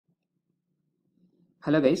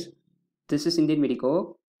Hello guys, this is Indian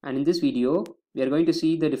Medico, and in this video we are going to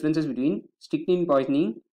see the differences between strychnine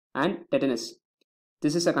poisoning and tetanus.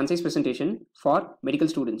 This is a concise presentation for medical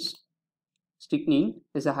students. Strychnine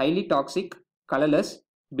is a highly toxic, colorless,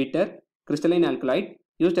 bitter, crystalline alkaloid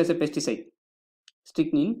used as a pesticide.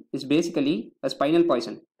 Strychnine is basically a spinal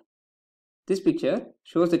poison. This picture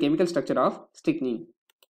shows the chemical structure of strychnine.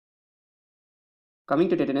 Coming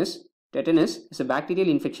to tetanus, tetanus is a bacterial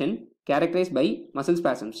infection characterized by muscle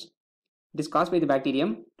spasms. It is caused by the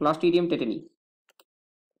bacterium Clostridium tetani.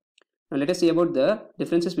 Now let us see about the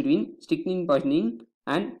differences between strychnine poisoning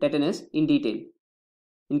and tetanus in detail.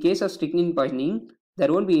 In case of strychnine poisoning,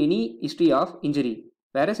 there won't be any history of injury,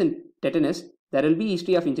 whereas in tetanus, there will be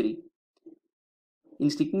history of injury. In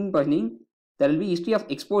strychnine poisoning, there will be history of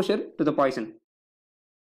exposure to the poison.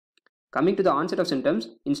 Coming to the onset of symptoms,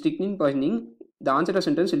 in strychnine poisoning, the onset of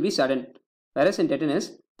symptoms will be sudden, whereas in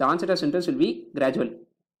tetanus, the onset of symptoms will be gradual.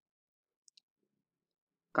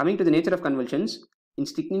 Coming to the nature of convulsions, in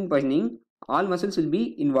strychnine poisoning, all muscles will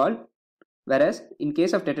be involved, whereas in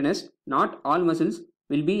case of tetanus, not all muscles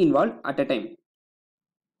will be involved at a time.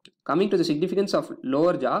 Coming to the significance of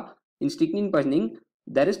lower jaw, in strychnine poisoning,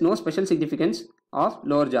 there is no special significance of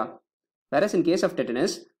lower jaw, whereas in case of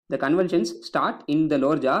tetanus, the convulsions start in the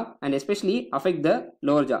lower jaw and especially affect the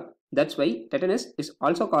lower jaw. That's why tetanus is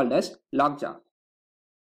also called as lockjaw.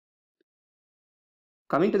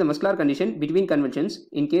 Coming to the muscular condition between convulsions,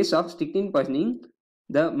 in case of strychnine poisoning,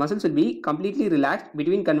 the muscles will be completely relaxed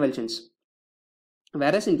between convulsions.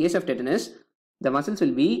 Whereas in case of tetanus, the muscles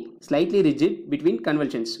will be slightly rigid between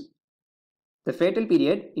convulsions. The fatal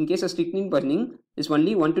period in case of strychnine poisoning is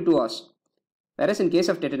only 1 to 2 hours. Whereas in case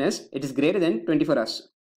of tetanus, it is greater than 24 hours.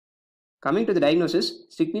 Coming to the diagnosis,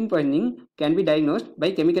 strychnine poisoning can be diagnosed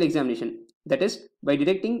by chemical examination, that is, by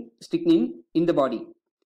detecting strychnine in the body.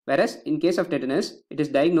 Whereas in case of tetanus, it is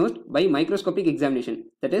diagnosed by microscopic examination,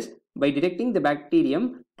 that is, by detecting the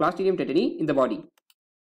bacterium Clostridium tetani in the body.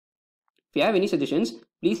 If you have any suggestions,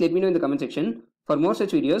 please let me know in the comment section. For more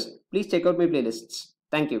such videos, please check out my playlists.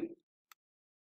 Thank you.